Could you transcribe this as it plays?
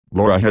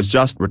Laura has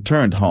just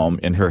returned home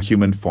in her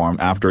human form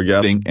after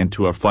getting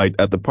into a fight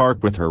at the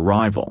park with her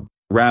rival,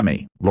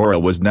 Rami. Laura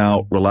was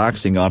now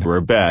relaxing on her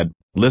bed,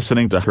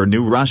 listening to her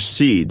new Rush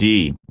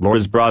CD.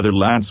 Laura's brother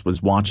Lance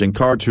was watching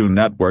Cartoon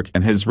Network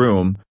in his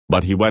room,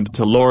 but he went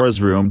to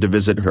Laura's room to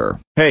visit her.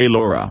 "Hey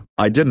Laura,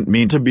 I didn't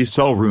mean to be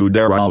so rude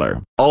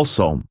earlier.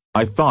 Also,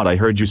 I thought I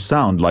heard you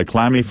sound like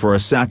Lammy for a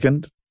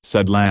second,"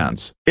 said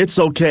Lance. "It's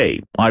okay,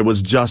 I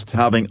was just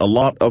having a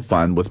lot of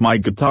fun with my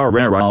guitar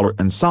earlier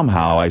and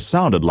somehow I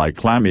sounded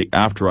like Lammy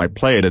after I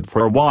played it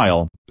for a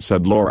while,"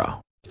 said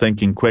Laura,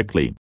 thinking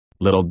quickly.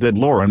 Little did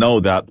Laura know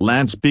that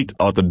Lance peeked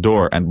out the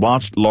door and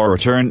watched Laura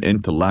turn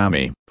into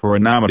Lammy. "For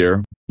an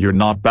amateur, you're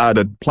not bad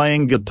at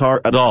playing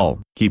guitar at all.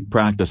 Keep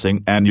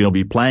practicing and you'll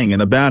be playing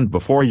in a band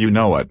before you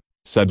know it,"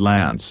 said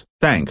Lance.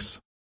 "Thanks,"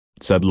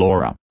 said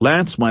Laura.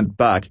 Lance went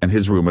back in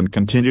his room and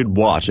continued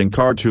watching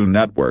Cartoon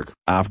Network.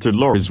 After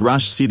Laura's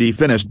Rush CD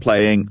finished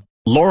playing,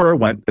 Laura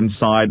went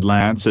inside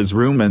Lance's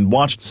room and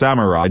watched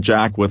Samurai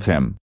Jack with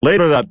him.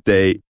 Later that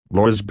day,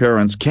 Laura's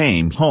parents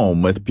came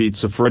home with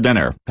pizza for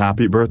dinner.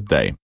 "Happy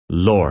birthday,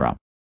 Laura,"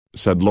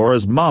 said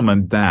Laura's mom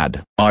and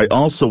dad. "I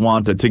also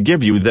wanted to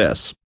give you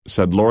this,"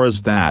 said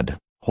Laura's dad,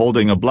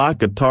 holding a black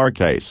guitar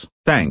case.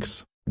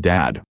 "Thanks,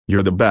 Dad.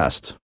 You're the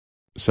best,"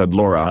 said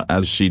Laura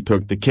as she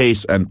took the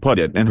case and put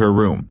it in her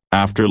room.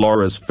 After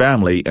Laura's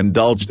family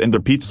indulged in the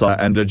pizza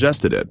and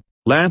digested it,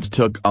 Lance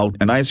took out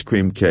an ice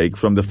cream cake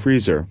from the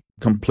freezer,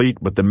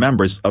 complete with the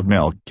members of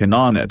Milken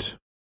on it.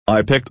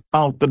 "I picked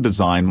out the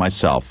design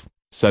myself,"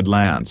 said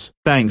Lance.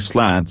 "Thanks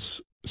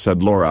Lance,"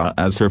 said Laura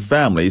as her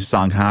family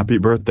sang happy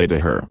birthday to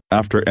her.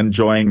 After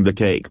enjoying the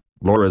cake,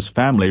 Laura's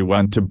family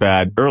went to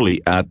bed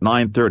early at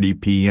 9:30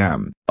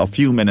 p.m. A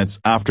few minutes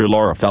after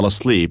Laura fell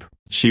asleep,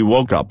 she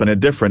woke up in a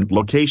different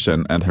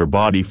location and her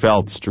body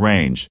felt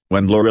strange.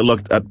 When Laura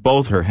looked at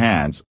both her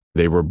hands,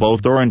 they were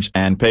both orange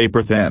and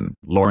paper thin.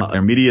 Laura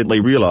immediately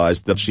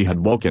realized that she had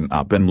woken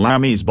up in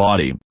Lammy's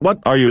body. "What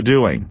are you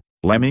doing,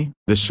 Lemmy?"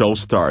 "The show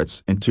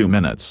starts in 2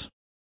 minutes,"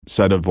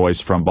 said a voice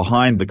from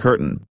behind the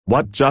curtain.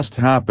 "What just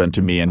happened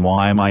to me and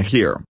why am I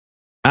here?"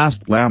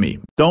 asked Lammy.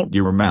 "Don't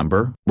you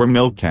remember? We're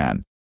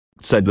Milken,"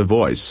 said the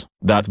voice.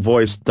 "That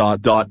voice ...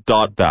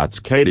 That's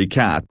Katie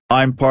Cat.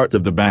 I'm part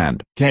of the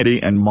band.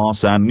 Katie and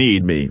Mawson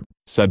need me,"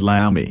 said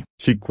Lammy.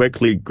 She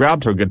quickly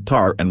grabbed her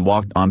guitar and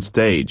walked on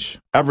stage.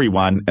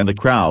 Everyone in the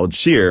crowd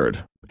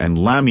cheered, and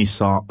Lammy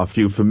saw a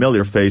few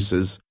familiar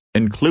faces,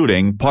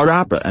 including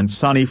Parappa and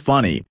Sunny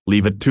Funny.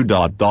 "Leave it to ...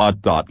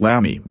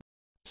 Lammy,"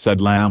 said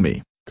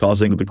Lammy,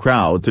 causing the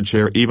crowd to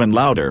cheer even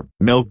louder.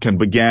 Milken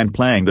began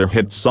playing their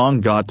hit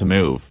song Got to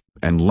Move,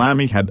 and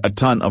Lammy had a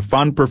ton of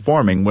fun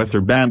performing with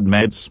her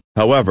bandmates.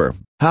 However,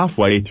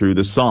 halfway through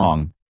the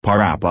song,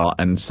 Parappa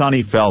and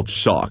Sunny felt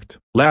shocked.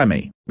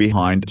 "Lammy,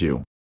 behind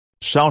you!"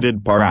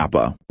 shouted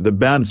Parappa. The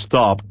band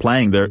stopped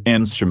playing their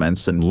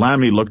instruments and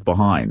Lammy looked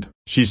behind.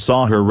 She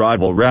saw her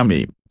rival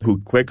Remy, who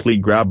quickly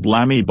grabbed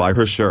Lammy by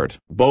her shirt.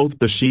 Both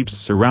the sheep's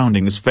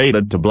surroundings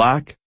faded to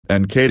black,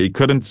 and Katie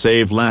couldn't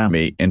save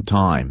Lammy in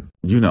time.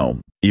 "You know,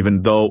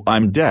 even though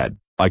I'm dead,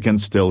 I can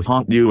still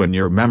haunt you in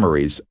your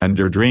memories and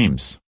your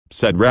dreams,"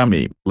 said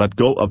Remy. "Let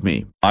go of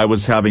me." "I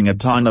was having a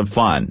ton of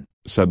fun,"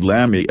 said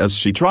Lammy as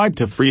she tried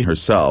to free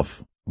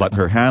herself, but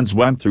her hands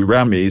went through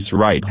Remy's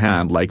right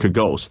hand like a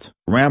ghost.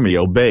 Remy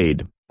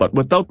obeyed, but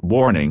without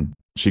warning,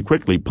 she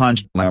quickly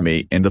punched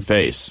Lammy in the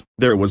face.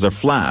 There was a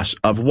flash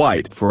of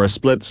white for a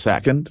split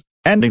second,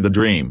 ending the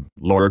dream.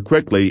 Laura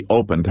quickly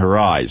opened her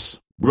eyes,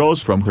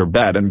 rose from her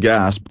bed and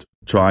gasped,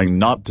 trying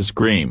not to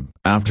scream.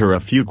 After a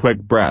few quick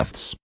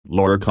breaths,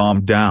 Laura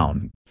calmed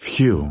down.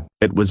 "Phew,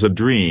 it was a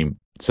dream,"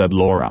 said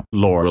Laura.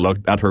 Laura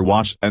looked at her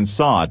watch and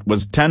saw it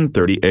was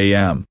 10:30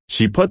 a.m.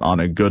 She put on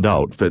a good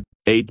outfit,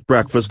 ate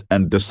breakfast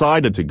and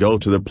decided to go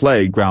to the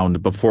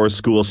playground before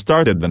school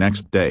started the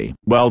next day.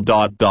 "Well ...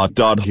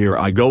 here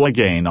I go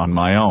again on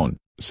my own,"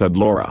 said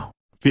Laura,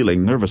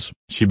 feeling nervous.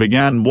 She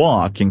began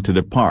walking to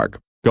the park,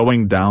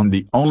 going down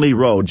the only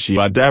road she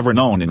had ever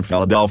known in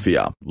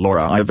Philadelphia.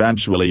 Laura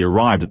eventually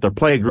arrived at the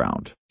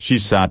playground. She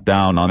sat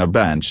down on a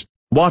bench,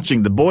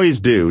 watching the boys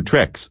do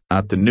tricks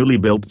at the newly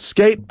built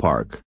skate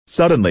park.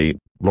 Suddenly,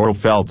 Laura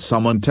felt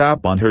someone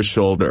tap on her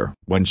shoulder.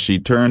 When she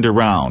turned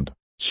around,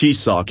 she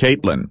saw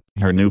Caitlin,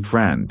 her new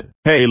friend.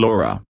 "Hey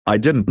Laura, I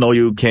didn't know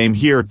you came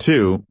here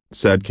too,"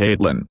 said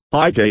Caitlin.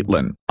 "Hi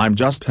Caitlin, I'm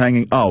just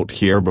hanging out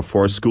here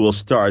before school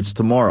starts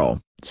tomorrow,"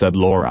 said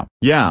Laura.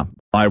 "Yeah,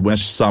 I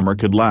wish summer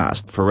could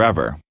last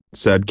forever,"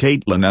 said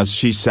Caitlin as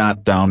she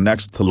sat down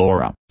next to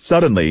Laura.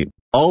 Suddenly,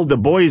 all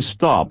the boys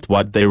stopped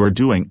what they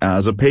were doing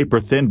as a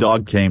paper-thin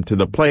dog came to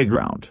the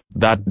playground.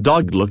 "That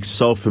dog looks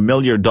so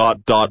familiar ...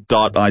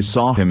 I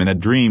saw him in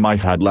a dream I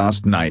had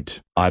last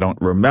night. I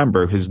don't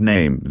remember his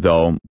name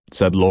though,"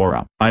 said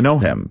Laura. "I know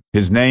him.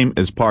 His name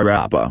is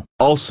Parappa.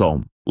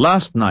 Also,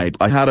 last night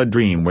I had a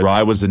dream where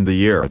I was in the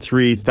year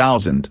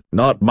 3000.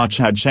 Not much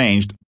had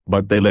changed,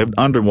 but they lived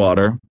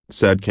underwater,"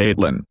 said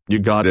Caitlin. "You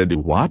gotta do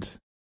what?"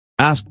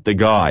 asked the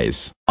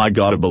guys. "I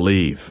gotta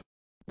believe,"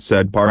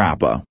 said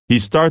Parappa. He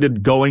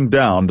started going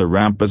down the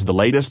ramp as the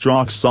latest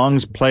rock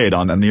songs played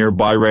on a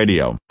nearby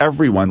radio.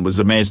 Everyone was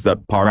amazed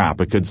that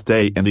Parappa could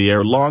stay in the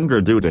air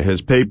longer due to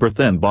his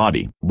paper-thin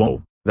body.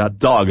 "Whoa, that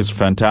dog is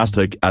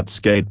fantastic at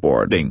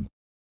skateboarding,"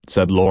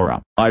 said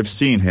Laura. "I've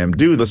seen him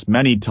do this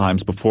many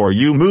times before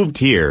you moved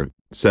here,"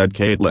 said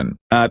Caitlin.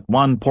 At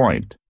one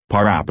point,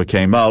 Parappa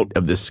came out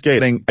of the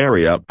skating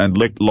area and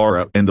licked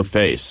Laura in the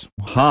face.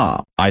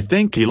 "Ha, I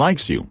think he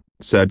likes you,"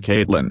 said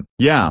Caitlin.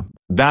 "Yeah,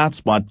 that's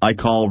what I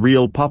call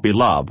real puppy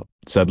love,"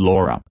 said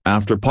Laura.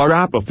 After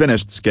Parappa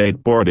finished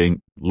skateboarding,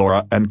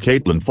 Laura and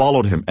Caitlin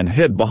followed him and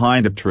hid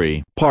behind a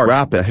tree.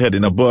 Parappa hid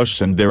in a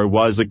bush and there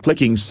was a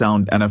clicking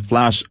sound and a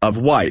flash of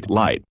white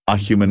light. A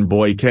human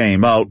boy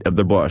came out of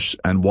the bush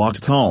and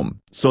walked home.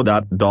 "So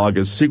that dog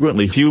is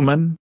secretly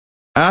human?"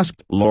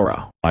 asked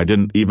Laura. "I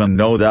didn't even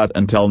know that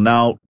until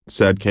now,"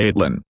 said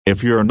Caitlin.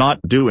 "If you're not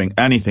doing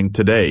anything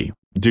today,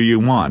 do you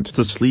want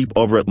to sleep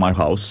over at my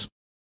house?"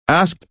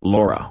 asked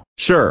Laura.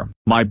 "Sure,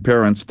 my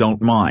parents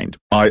don't mind.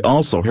 I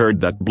also heard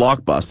that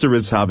Blockbuster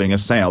is having a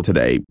sale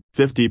today,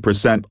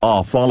 50%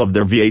 off all of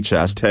their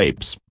VHS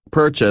tapes,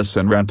 purchase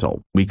and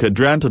rental. We could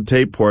rent a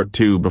tape or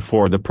two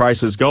before the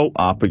prices go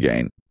up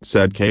again,"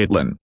 said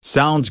Caitlin.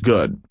 "Sounds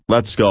good,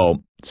 let's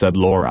go," said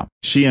Laura.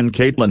 She and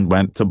Caitlin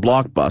went to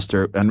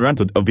Blockbuster and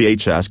rented a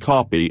VHS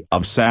copy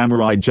of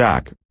Samurai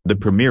Jack, the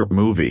premiere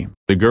movie.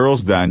 The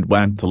girls then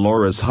went to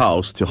Laura's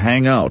house to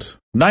hang out.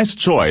 "Nice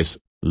choice,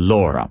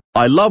 Laura.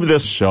 I love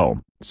this show,"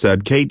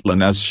 said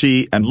Caitlin as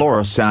she and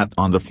Laura sat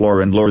on the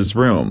floor in Laura's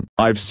room.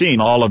 "I've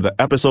seen all of the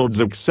episodes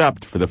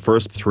except for the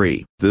first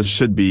 3. This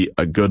should be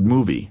a good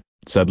movie,"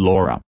 said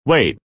Laura.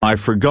 "Wait, I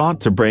forgot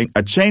to bring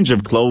a change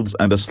of clothes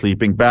and a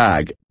sleeping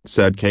bag,"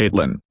 said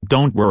Caitlin.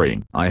 "Don't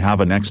worry, I have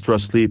an extra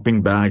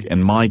sleeping bag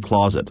in my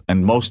closet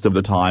and most of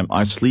the time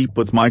I sleep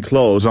with my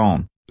clothes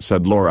on,"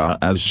 said Laura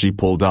as she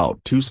pulled out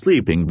 2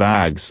 sleeping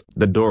bags.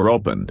 The door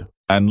opened,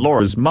 and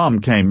Laura's mom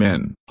came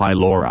in. "Hi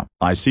Laura,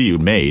 I see you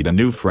made a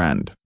new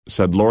friend,"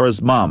 said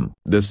Laura's mom.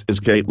 "This is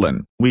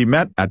Caitlin. We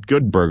met at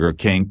Good Burger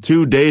King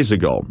 2 days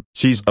ago.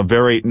 She's a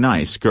very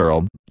nice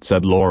girl,"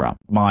 said Laura.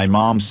 "My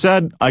mom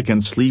said I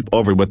can sleep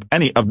over with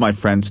any of my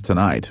friends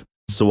tonight,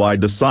 so I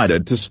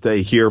decided to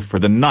stay here for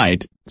the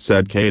night,"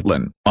 said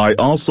Caitlin. "I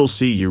also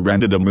see you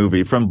rented a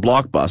movie from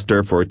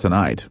Blockbuster for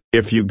tonight.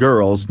 If you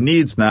girls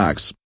need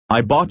snacks,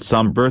 I bought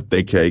some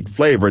birthday cake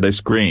flavored ice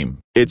cream.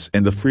 It's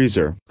in the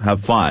freezer. Have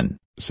fun,"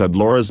 said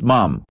Laura's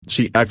mom.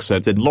 She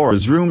exited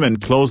Laura's room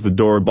and closed the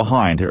door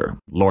behind her.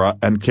 Laura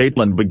and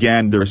Caitlin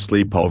began their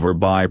sleepover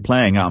by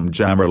playing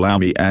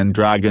Jammerlami and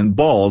Dragon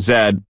Ball Z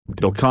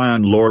Dokkan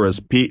on Laura's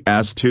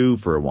PS2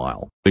 for a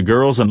while. The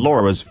girls and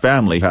Laura's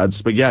family had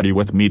spaghetti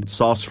with meat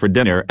sauce for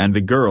dinner and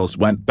the girls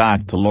went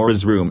back to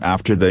Laura's room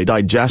after they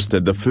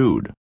digested the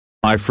food.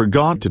 "I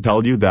forgot to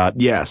tell you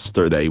that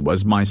yesterday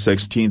was my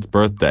 16th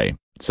birthday,"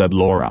 said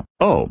Laura.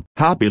 "Oh,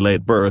 happy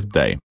late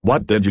birthday.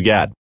 What did you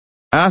get?"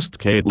 asked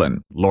Caitlin.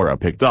 Laura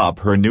picked up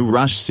her new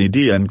Rush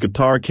CD and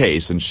guitar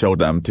case and showed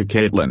them to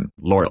Caitlin.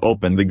 Laura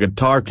opened the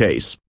guitar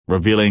case,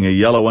 revealing a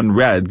yellow and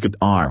red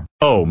guitar.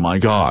 "Oh my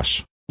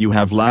gosh, you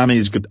have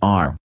Lammy's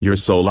guitar.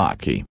 You're so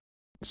lucky,"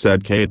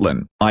 said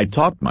Caitlin. "I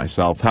taught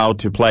myself how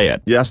to play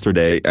it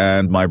yesterday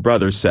and my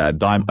brother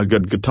said I'm a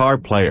good guitar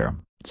player,"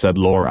 said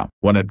Laura.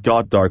 When it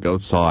got dark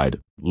outside,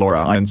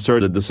 Laura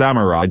inserted the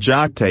Samurai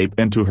Jack tape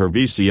into her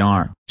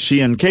VCR.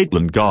 She and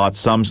Caitlin got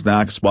some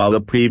snacks while the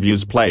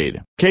previews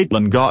played.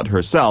 Caitlin got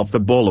herself a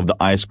bowl of the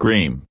ice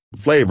cream,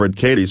 flavored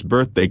Katie's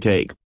birthday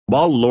cake,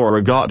 while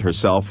Laura got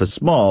herself a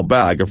small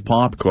bag of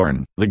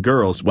popcorn. The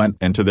girls went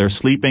into their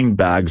sleeping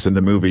bags and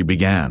the movie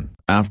began.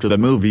 After the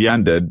movie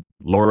ended,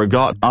 Laura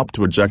got up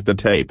to eject the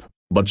tape,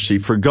 but she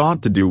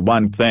forgot to do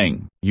one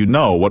thing. "You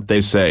know what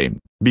they say,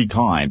 be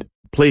kind,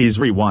 please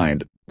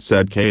rewind,"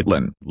 said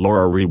Caitlin.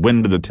 Laura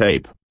rewinded the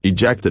tape,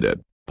 ejected it,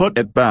 put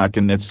it back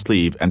in its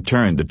sleeve and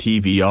turned the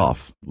TV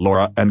off.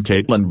 Laura and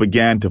Caitlin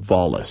began to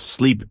fall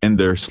asleep in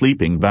their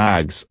sleeping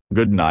bags.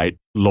 "Good night,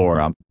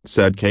 Laura,"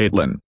 said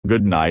Caitlin.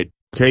 "Good night,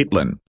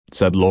 Caitlin,"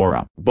 said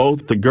Laura.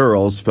 Both the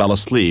girls fell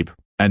asleep,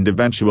 and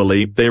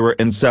eventually they were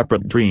in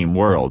separate dream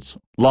worlds,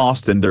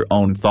 lost in their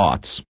own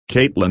thoughts.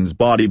 Caitlin's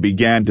body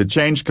began to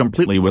change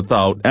completely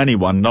without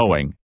anyone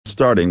knowing.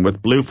 Starting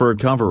with blue fur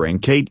covering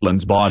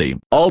Caitlin's body.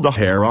 All the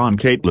hair on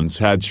Caitlin's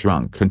head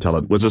shrunk until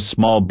it was a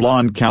small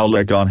blonde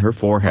cowlick on her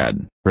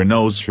forehead. Her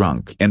nose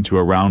shrunk into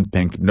a round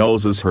pink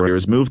nose as her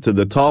ears moved to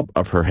the top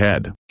of her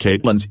head.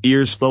 Caitlin's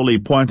ears slowly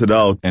pointed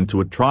out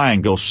into a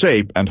triangle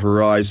shape and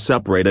her eyes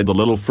separated a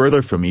little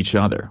further from each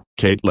other.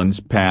 Caitlin's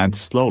pants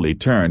slowly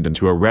turned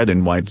into a red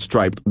and white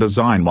striped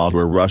design while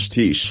her Rush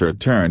t-shirt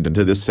turned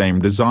into the same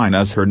design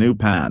as her new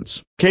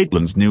pants.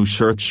 Caitlin's new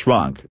shirt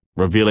shrunk,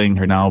 revealing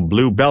her now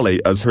blue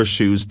belly as her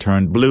shoes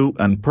turned blue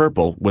and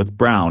purple with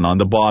brown on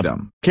the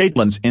bottom.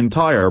 Caitlin's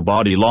entire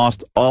body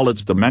lost all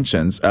its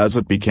dimensions as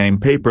it became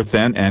paper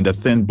thin and a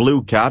thin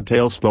blue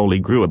cattail slowly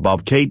grew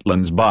above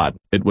Caitlin's butt.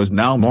 It was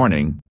now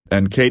morning,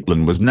 and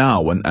Caitlin was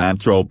now an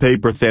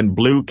paper thin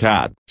blue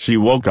cat. She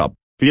woke up,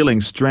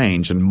 feeling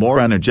strange and more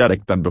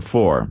energetic than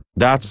before.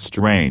 "That's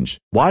strange.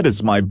 Why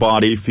does my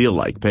body feel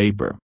like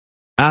paper?"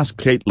 asked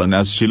Caitlin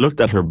as she looked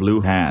at her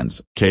blue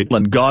hands.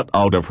 Caitlin got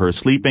out of her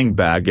sleeping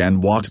bag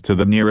and walked to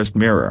the nearest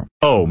mirror.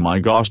 "Oh my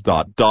gosh,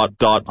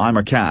 I'm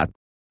a cat,"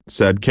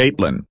 said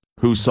Caitlin,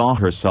 who saw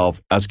herself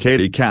as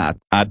Katie Cat.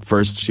 At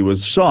first she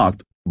was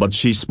shocked, but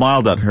she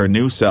smiled at her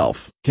new self.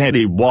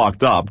 Katie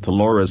walked up to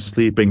Laura's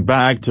sleeping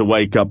bag to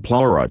wake up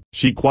Laura.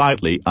 She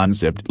quietly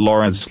unzipped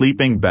Laura's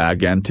sleeping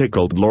bag and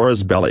tickled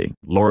Laura's belly.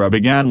 Laura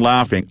began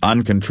laughing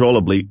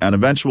uncontrollably and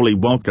eventually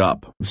woke up.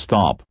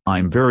 "Stop,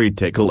 I'm very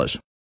ticklish,"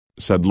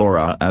 said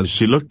Laura as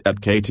she looked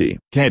at Katie.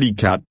 "Katie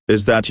Cat,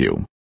 is that you?"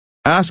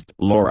 asked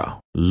Laura.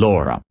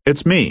 "Laura,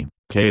 it's me,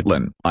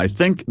 Caitlin. I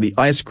think the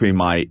ice cream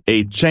I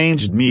ate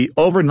changed me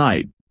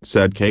overnight,"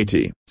 said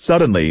Katie.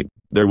 Suddenly,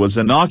 there was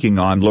a knocking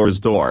on Laura's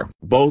door.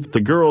 Both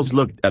the girls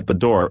looked at the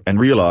door and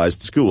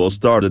realized school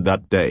started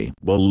that day.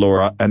 Will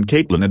Laura and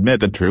Caitlin admit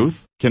the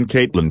truth? Can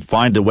Caitlin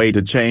find a way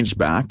to change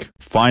back?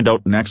 Find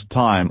out next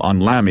time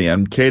on Lammy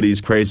and Katie's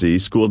Crazy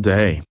School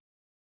Day.